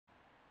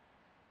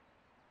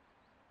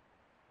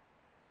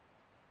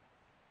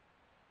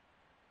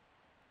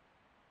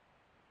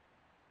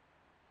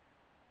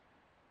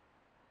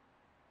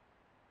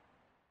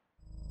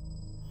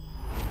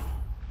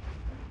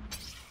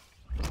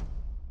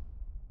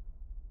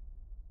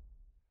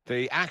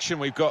The action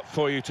we've got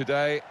for you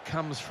today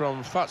comes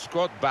from FUT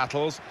squad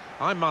battles.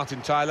 I'm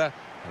Martin Tyler,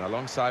 and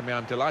alongside me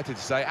I'm delighted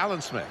to say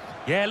Alan Smith.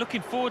 Yeah,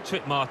 looking forward to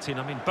it, Martin.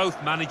 I mean,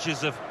 both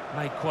managers have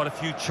made quite a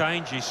few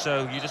changes,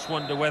 so you just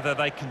wonder whether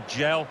they can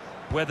gel,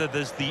 whether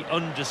there's the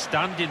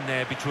understanding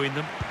there between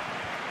them.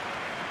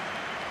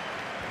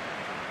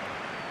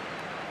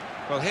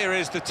 Well, here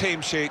is the team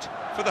sheet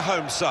for the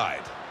home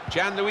side.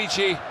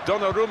 Gianluigi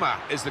Donnarumma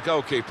is the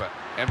goalkeeper.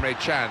 Emre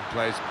Can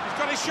plays. He's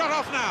got his shot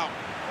off now.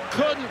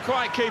 Couldn't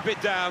quite keep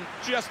it down,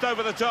 just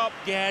over the top.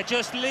 Yeah,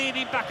 just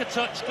leaning back a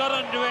touch, got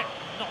under it.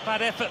 Not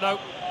bad effort, though.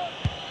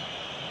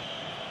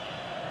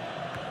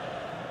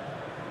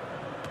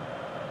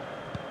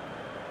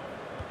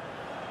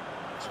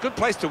 It's a good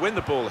place to win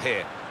the ball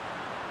here.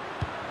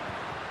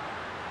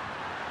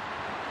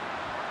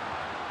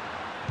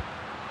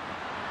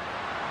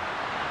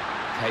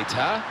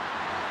 Keita.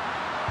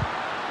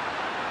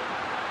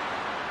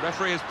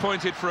 Referee has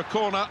pointed for a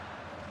corner.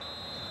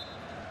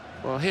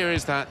 Well, here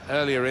is that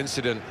earlier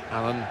incident,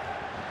 Allan.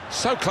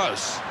 So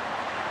close.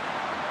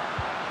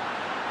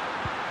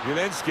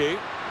 Zielinski.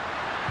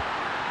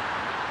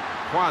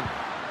 Juan.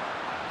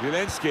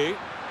 Zielinski.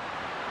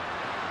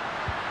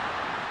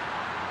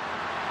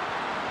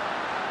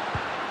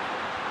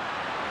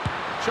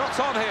 Shots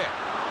on here.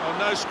 Oh,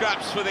 no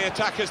scraps for the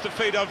attackers to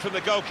feed on from the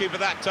goalkeeper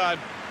that time.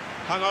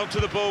 Hung on to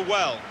the ball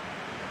well.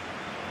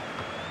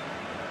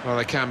 Well,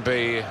 they can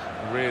be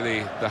really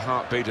the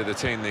heartbeat of the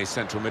team, these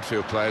central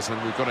midfield players, and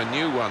we've got a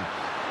new one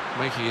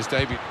making his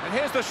debut. And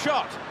here's the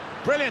shot.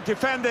 Brilliant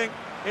defending.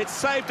 It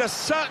saved a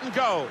certain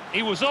goal.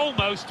 He was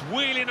almost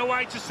wheeling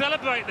away to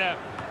celebrate there.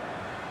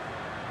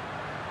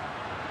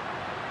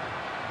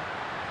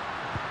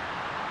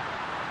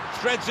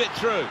 Threads it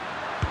through.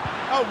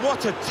 Oh,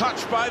 what a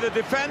touch by the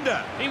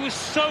defender. He was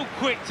so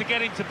quick to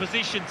get into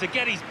position, to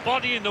get his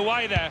body in the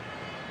way there.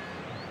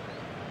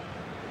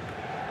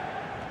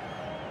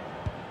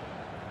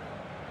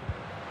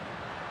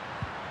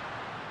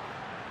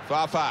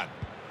 Farfan.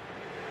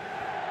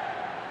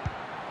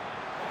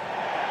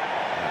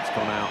 That's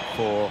gone out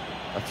for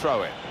a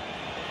throw-in.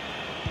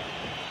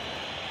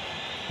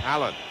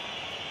 Allan.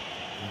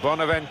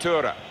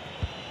 Bonaventura.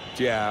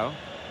 Diao.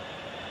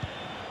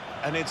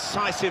 An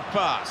incisive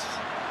pass.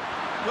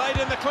 Played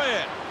in the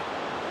clear.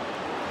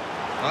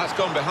 Well, that's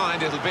gone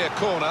behind, it'll be a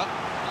corner.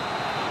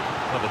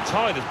 Well, the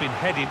tide has been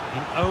heading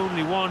in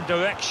only one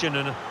direction,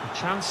 and a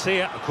chance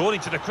here, according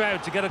to the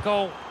crowd, to get a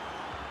goal.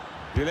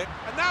 And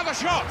now the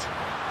shot!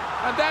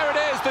 And there it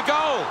is, the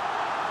goal!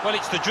 Well,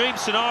 it's the dream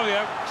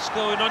scenario,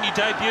 scoring on your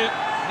debut,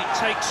 and it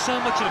takes so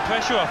much of the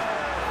pressure off.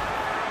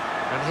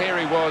 And here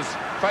he was,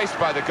 faced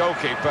by the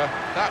goalkeeper.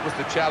 That was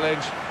the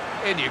challenge.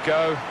 In you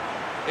go.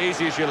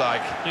 Easy as you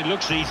like. It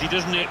looks easy,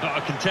 doesn't it? But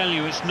I can tell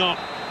you it's not.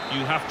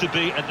 You have to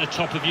be at the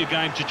top of your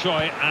game to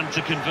try it and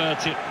to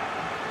convert it.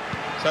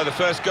 So the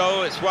first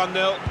goal, it's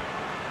 1-0.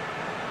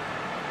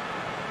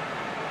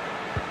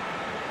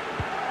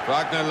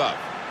 Wagner Love.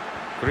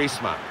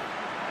 Griezmann.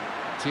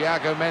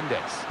 Thiago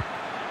Mendes.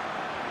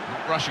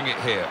 Not rushing it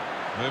here.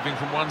 Moving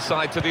from one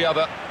side to the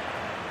other.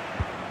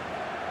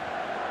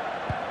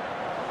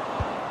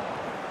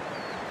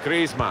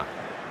 Griezmann.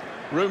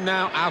 Room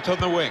now out on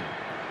the wing.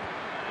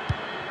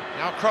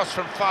 Now cross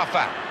from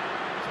Farfan.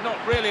 It's not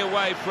really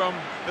away from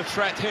the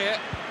threat here.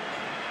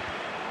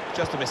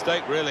 Just a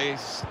mistake, really.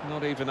 He's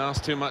not even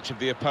asked too much of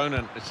the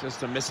opponent. It's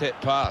just a mishit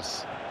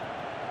pass.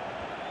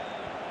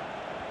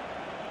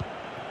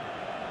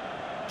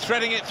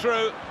 Threading it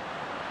through.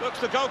 Looks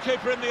the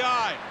goalkeeper in the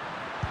eye.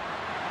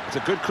 It's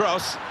a good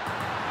cross.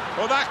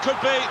 Well, that could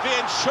be the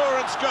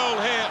insurance goal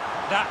here.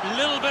 That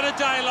little bit of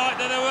daylight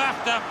that they were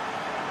after.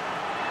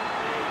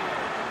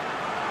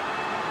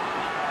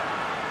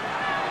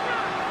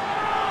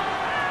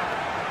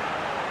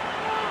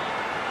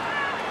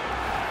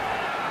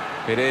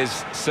 It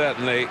is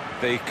certainly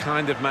the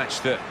kind of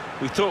match that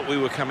we thought we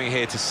were coming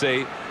here to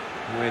see,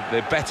 with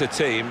the better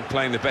team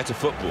playing the better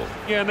football.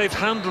 Yeah, and they've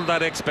handled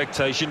that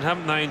expectation,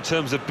 haven't they, in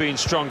terms of being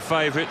strong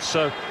favourites,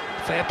 so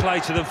fair play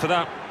to them for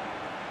that.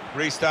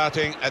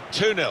 Restarting at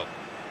 2-0.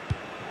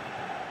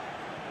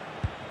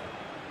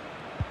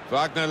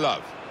 Wagner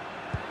Love.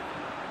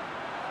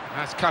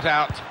 That's cut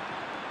out.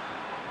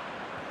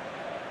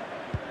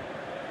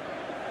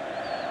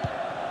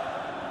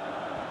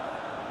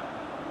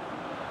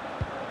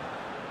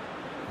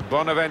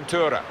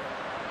 Bonaventura.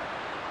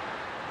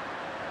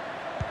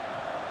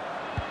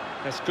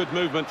 That's good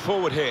movement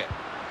forward here.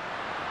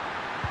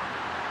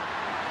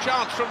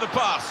 Chance from the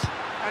pass.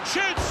 And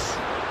shoots!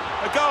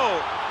 A goal.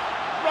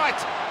 Right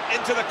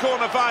into the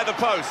corner via the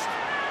post.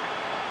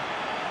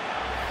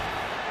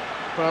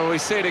 Well, we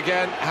see it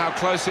again, how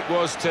close it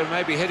was to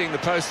maybe hitting the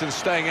post and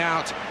staying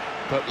out.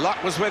 But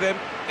luck was with him.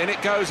 In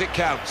it goes, it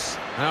counts.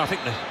 Now, I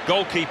think the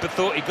goalkeeper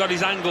thought he got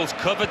his angles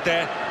covered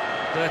there.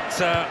 But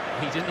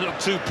he didn't look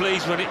too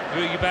pleased when it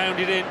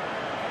rebounded in.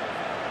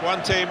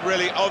 One team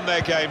really on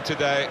their game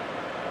today,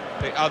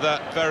 the other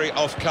very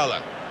off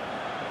colour.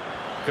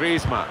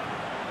 Griezmann.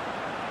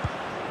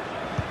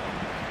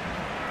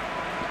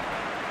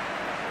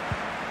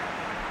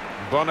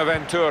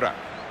 Bonaventura.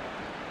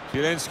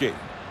 Zielinski.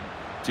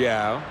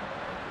 Diao.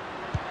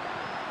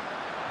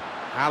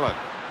 Allan.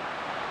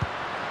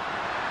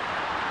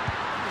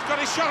 He's got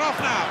his shot off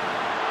now.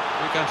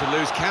 We're going to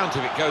lose count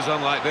if it goes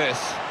on like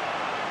this.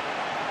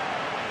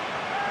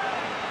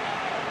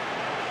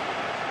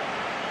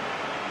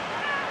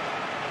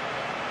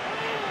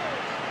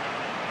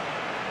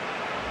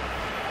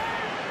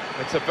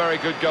 It's a very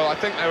good goal. I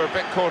think they were a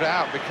bit caught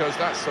out because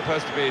that's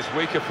supposed to be his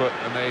weaker foot,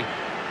 and the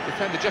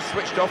defender just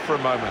switched off for a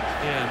moment.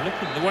 Yeah,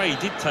 looking at the way he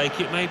did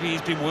take it, maybe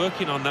he's been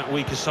working on that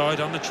weaker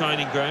side on the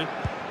training ground.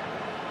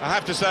 I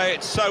have to say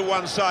it's so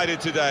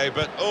one-sided today,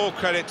 but all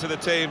credit to the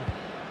team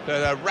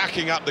that are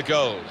racking up the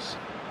goals.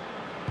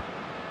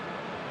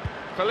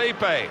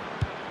 Felipe.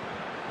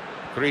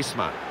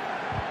 Griezmann.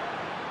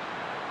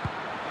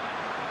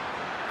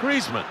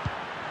 Griezmann.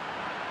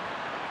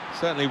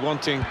 Certainly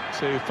wanting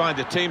to find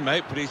a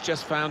teammate, but he's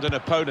just found an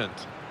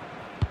opponent.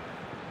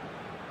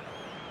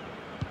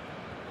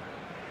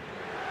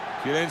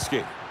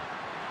 Zielinski.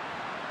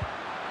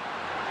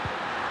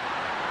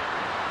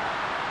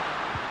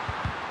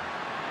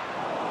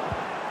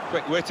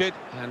 Quick-witted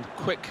and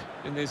quick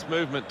in his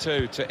movement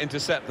too to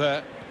intercept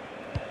there.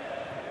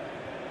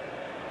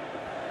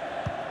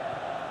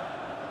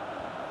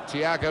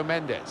 Thiago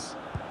Mendes.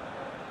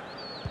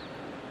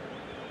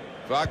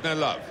 Wagner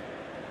Love.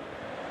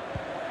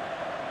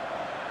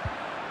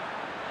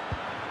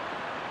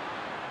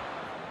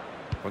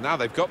 Well, now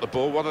they've got the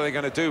ball, what are they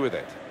going to do with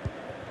it?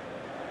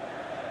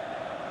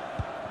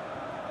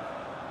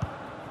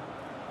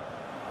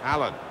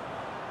 Allan.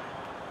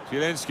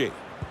 Zielinski.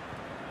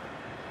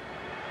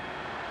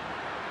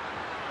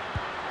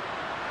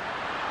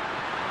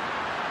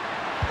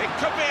 It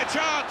could be a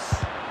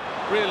chance.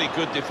 Really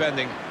good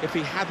defending. If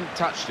he hadn't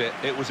touched it,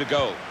 it was a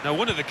goal. Now,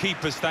 one of the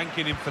keepers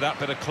thanking him for that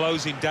bit of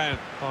closing down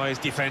by his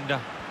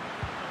defender.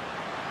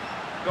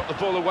 Got the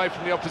ball away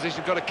from the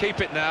opposition, got to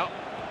keep it now.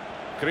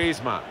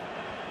 Griezmann.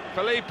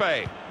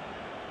 Felipe.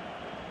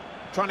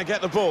 Trying to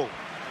get the ball.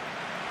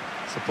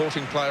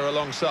 Supporting player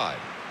alongside.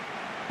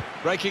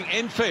 Breaking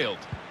infield.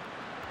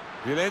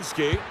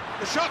 Zielinski.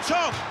 The shot's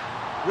off.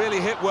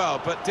 Really hit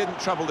well, but didn't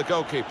trouble the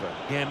goalkeeper.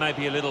 Yeah,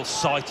 maybe a little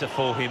sighter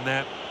for him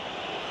there.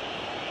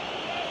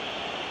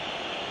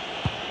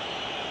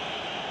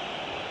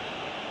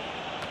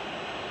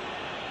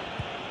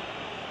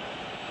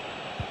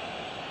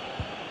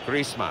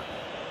 Griezmann.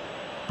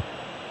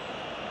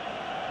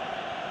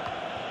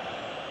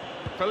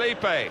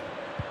 Felipe.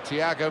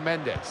 Thiago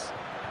Mendes.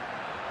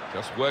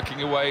 Just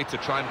working away to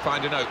try and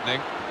find an opening.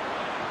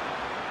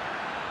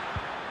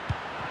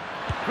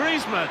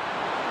 Griezmann.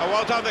 Oh,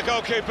 well done the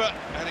goalkeeper,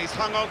 and he's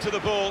hung on to the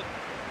ball.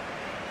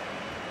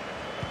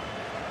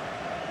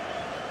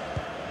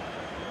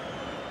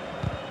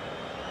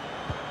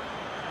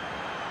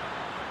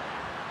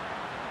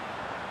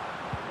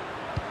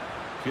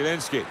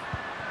 Zielinski.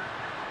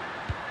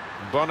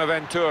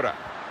 Bonaventura.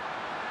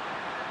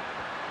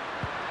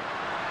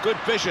 Good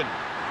vision.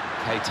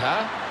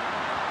 Keita.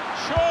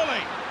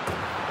 Surely.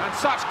 And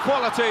such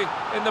quality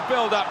in the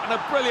build-up, and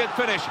a brilliant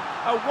finish.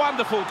 A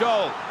wonderful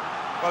goal.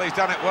 Well, he's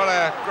done it. What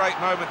a great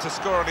moment to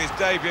score on his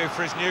debut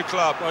for his new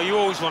club. Well, you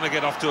always want to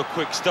get off to a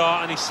quick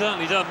start, and he's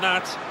certainly done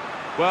that.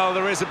 Well,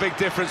 there is a big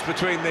difference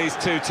between these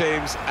two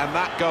teams, and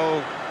that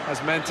goal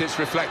has meant it's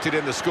reflected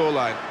in the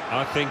scoreline.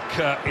 I think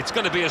it's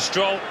going to be a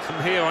stroll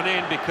from here on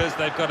in because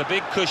they've got a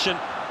big cushion,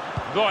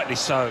 rightly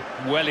so,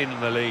 well in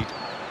the lead.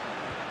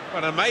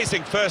 An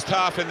amazing first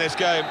half in this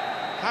game.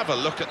 Have a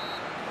look at...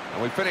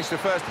 And we finished the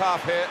first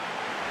half here.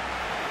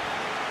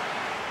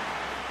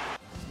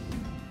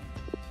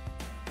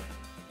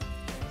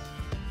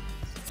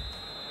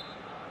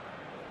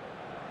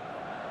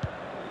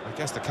 I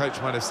guess the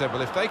coach might have said,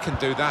 well, if they can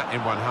do that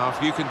in one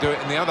half, you can do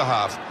it in the other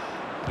half.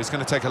 But it's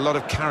going to take a lot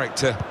of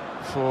character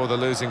for the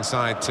losing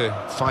side to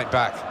fight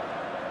back.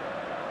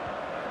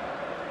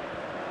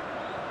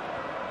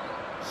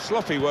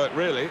 Sloppy work,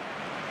 really.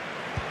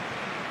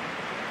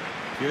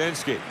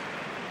 Zielinski.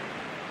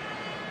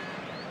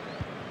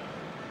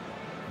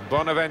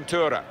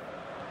 Bonaventura.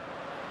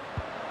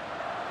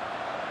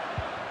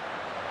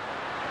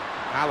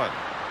 Allan.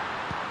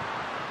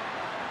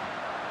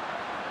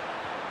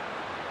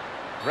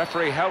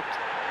 Referee helped.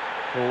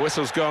 Well,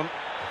 whistle's gone.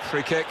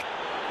 Free kick.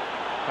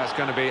 That's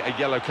going to be a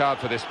yellow card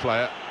for this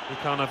player. We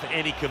can't have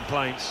any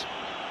complaints.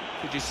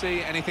 Did you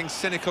see anything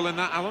cynical in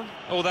that, Allan?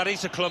 Oh, that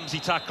is a clumsy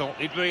tackle.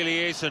 It really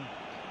is, and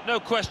no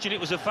question it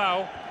was a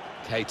foul.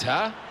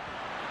 Keita.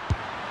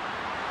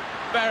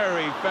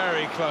 Very,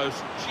 very close.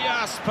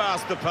 Just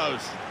past the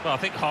post. Well, I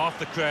think half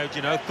the crowd,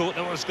 you know, thought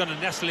that was going to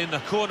nestle in the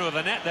corner of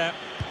the net there.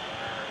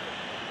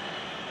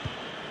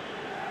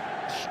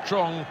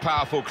 Strong,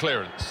 powerful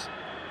clearance.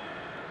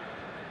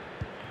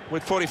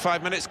 With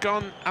 45 minutes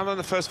gone, Allan,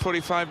 the first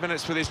 45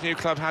 minutes with his new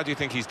club, how do you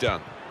think he's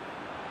done?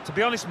 To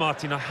be honest,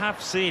 Martin, I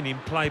have seen him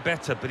play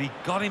better, but he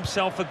got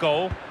himself a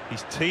goal.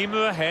 His team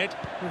are ahead.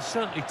 He'll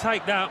certainly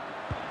take that.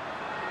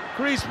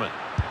 Griezmann.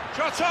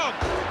 Shot on!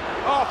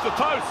 Off the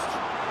post.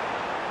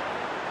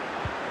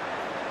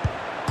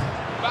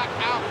 Back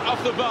out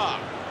of the bar.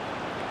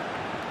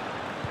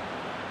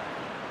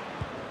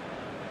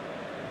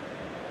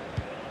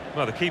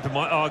 Well, the keeper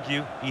might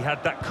argue he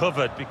had that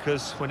covered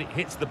because when it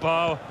hits the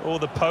bar or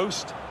the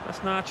post,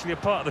 that's not actually a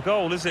part of the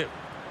goal, is it?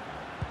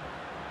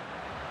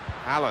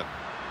 Allan.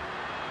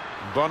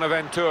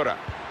 Bonaventura.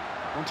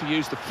 Want to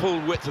use the full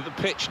width of the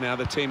pitch now,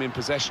 the team in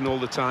possession all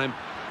the time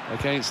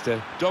against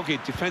a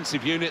dogged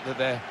defensive unit that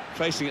they're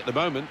facing at the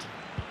moment.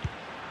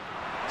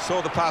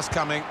 Saw the pass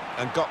coming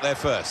and got there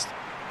first.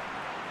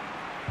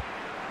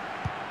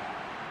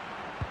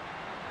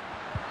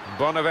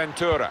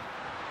 Bonaventura.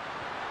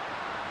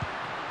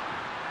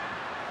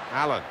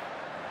 Allan.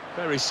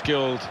 Very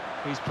skilled.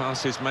 These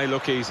passes may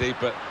look easy,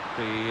 but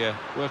the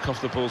work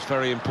off the ball is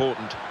very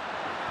important.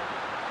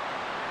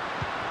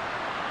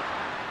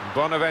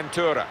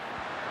 Bonaventura.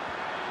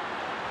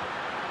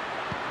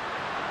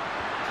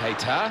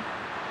 Keita.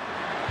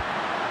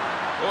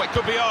 Oh, it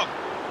could be on.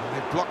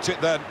 They've blocked it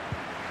then.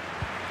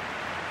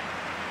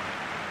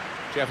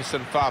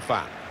 Jefferson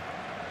Farfan.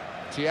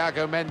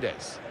 Thiago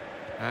Mendes.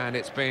 And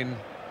it's been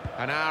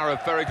an hour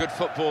of very good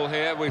football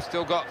here. We've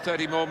still got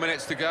 30 more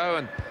minutes to go,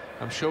 and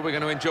I'm sure we're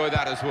going to enjoy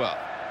that as well.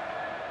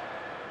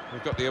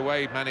 We've got the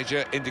away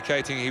manager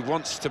indicating he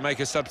wants to make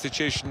a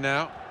substitution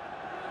now.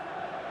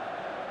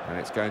 And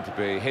it's going to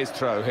be his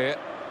throw here.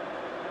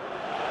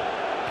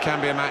 Can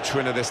be a match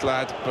winner, this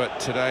lad, but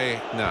today,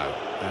 no.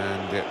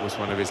 And it was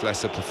one of his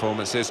lesser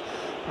performances.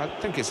 I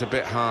think it's a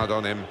bit hard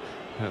on him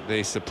that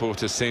the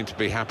supporters seem to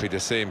be happy to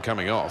see him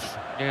coming off.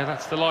 Yeah,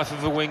 that's the life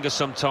of a winger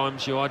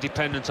sometimes. You are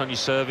dependent on your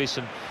service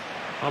and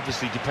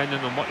obviously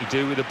dependent on what you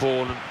do with the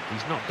ball, and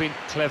he's not been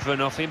clever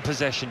enough in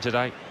possession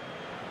today.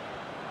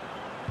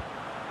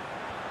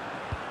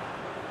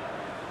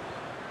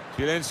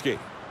 Zielinski.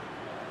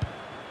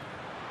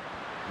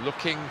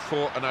 Looking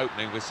for an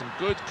opening with some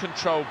good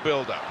controlled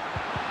build-up.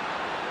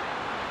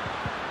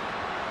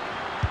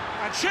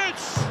 And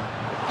shoots!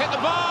 Hit the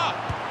bar!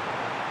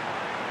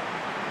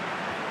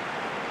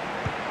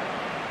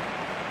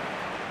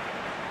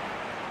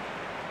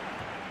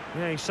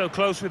 Yeah, he's so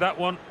close with that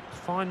one.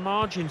 Fine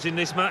margins in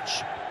this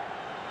match.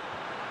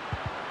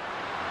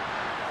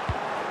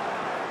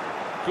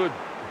 Good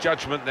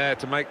judgment there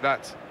to make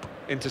that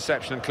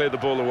interception and clear the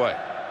ball away.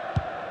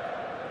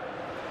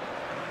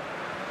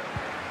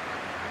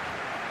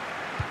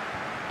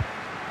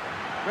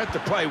 Read the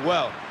play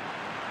well.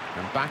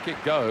 And back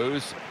it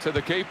goes to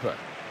the keeper.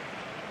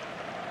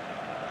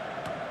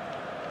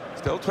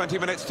 Still 20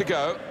 minutes to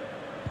go.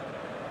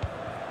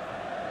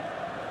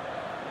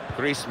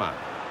 Griezmann.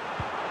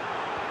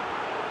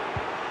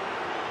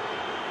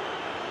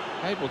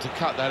 Able to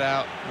cut that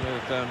out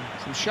with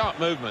some sharp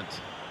movement.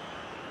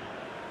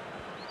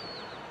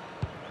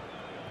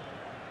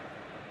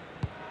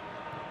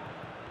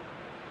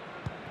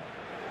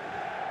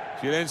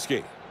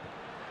 Zielinski.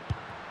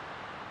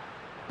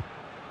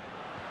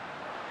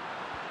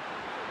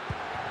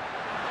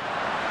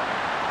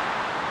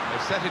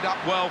 They've set it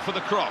up well for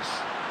the cross.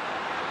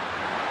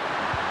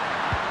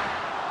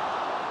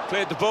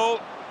 Cleared the ball.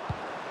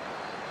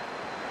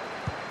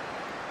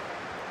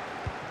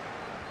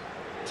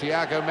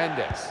 Thiago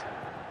Mendes.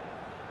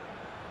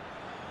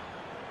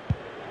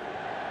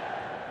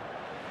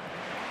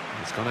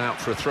 It's gone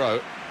out for a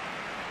throw.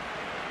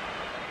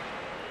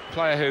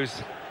 Player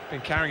who's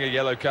been carrying a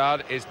yellow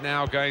card is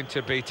now going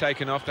to be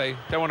taken off. They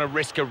don't want to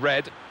risk a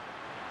red.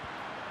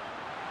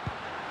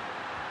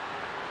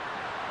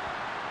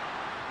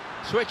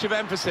 Switch of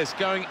emphasis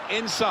going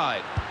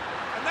inside.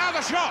 And now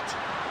the shot!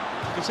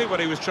 You can see what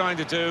he was trying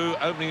to do,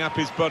 opening up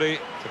his body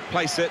to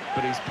place it,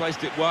 but he's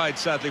placed it wide,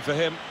 sadly for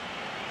him.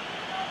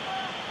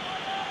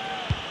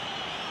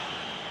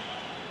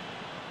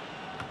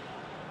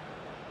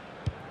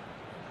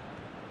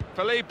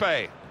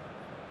 Felipe.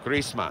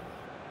 Griezmann.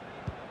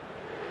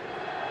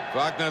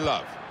 Wagner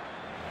Love.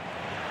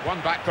 One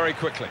back very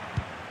quickly.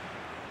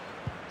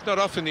 It's not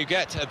often you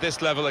get at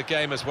this level a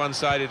game as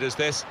one-sided as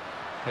this.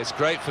 It's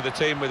great for the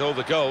team with all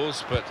the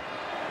goals, but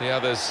the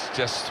others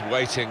just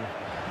waiting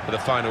for the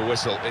final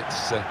whistle.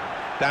 It's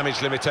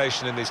damage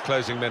limitation in these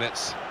closing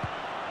minutes.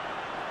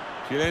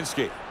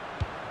 Zielinski.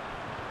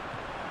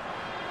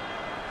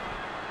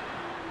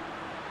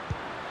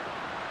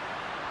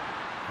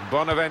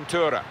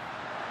 Bonaventura.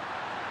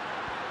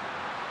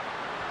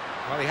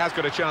 Well, he has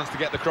got a chance to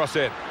get the cross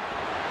in.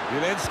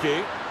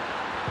 Zielinski.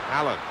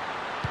 Allan.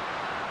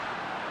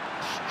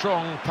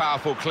 Strong,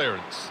 powerful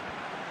clearance.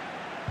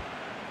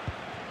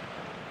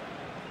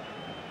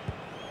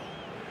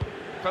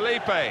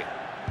 Felipe.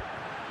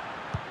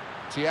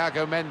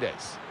 Thiago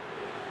Mendes.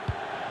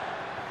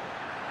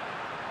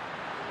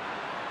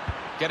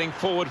 Getting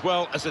forward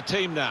well as a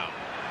team now.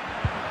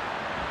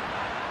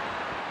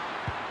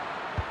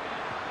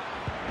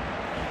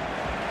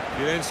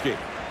 Zielinski.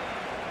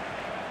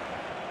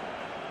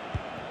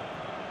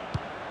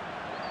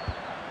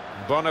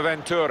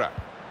 Bonaventura.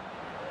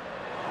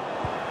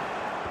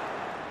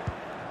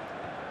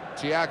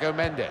 Thiago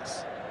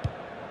Mendes.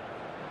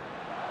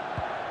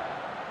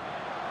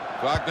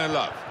 Wagner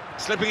Love.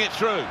 Slipping it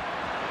through.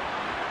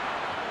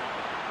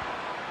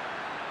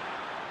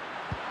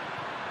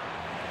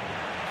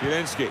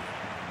 Zielinski.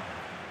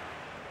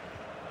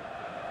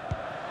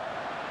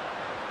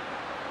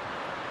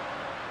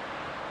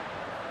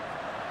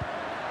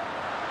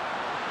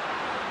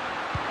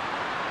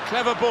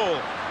 Clever ball.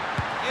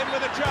 In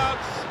with a chance.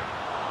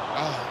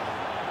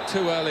 Oh,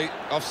 too early.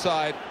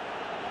 Offside.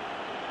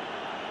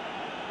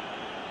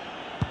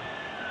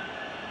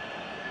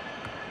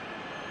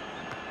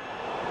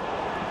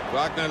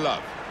 Wagner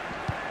Love.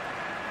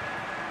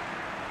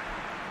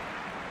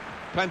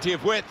 Plenty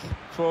of width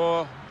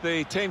for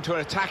the team to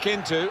attack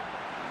into.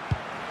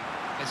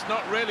 It's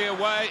not really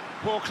away.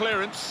 Poor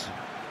clearance.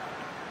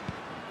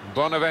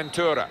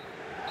 Bonaventura.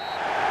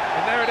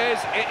 And there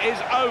it is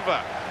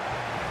over.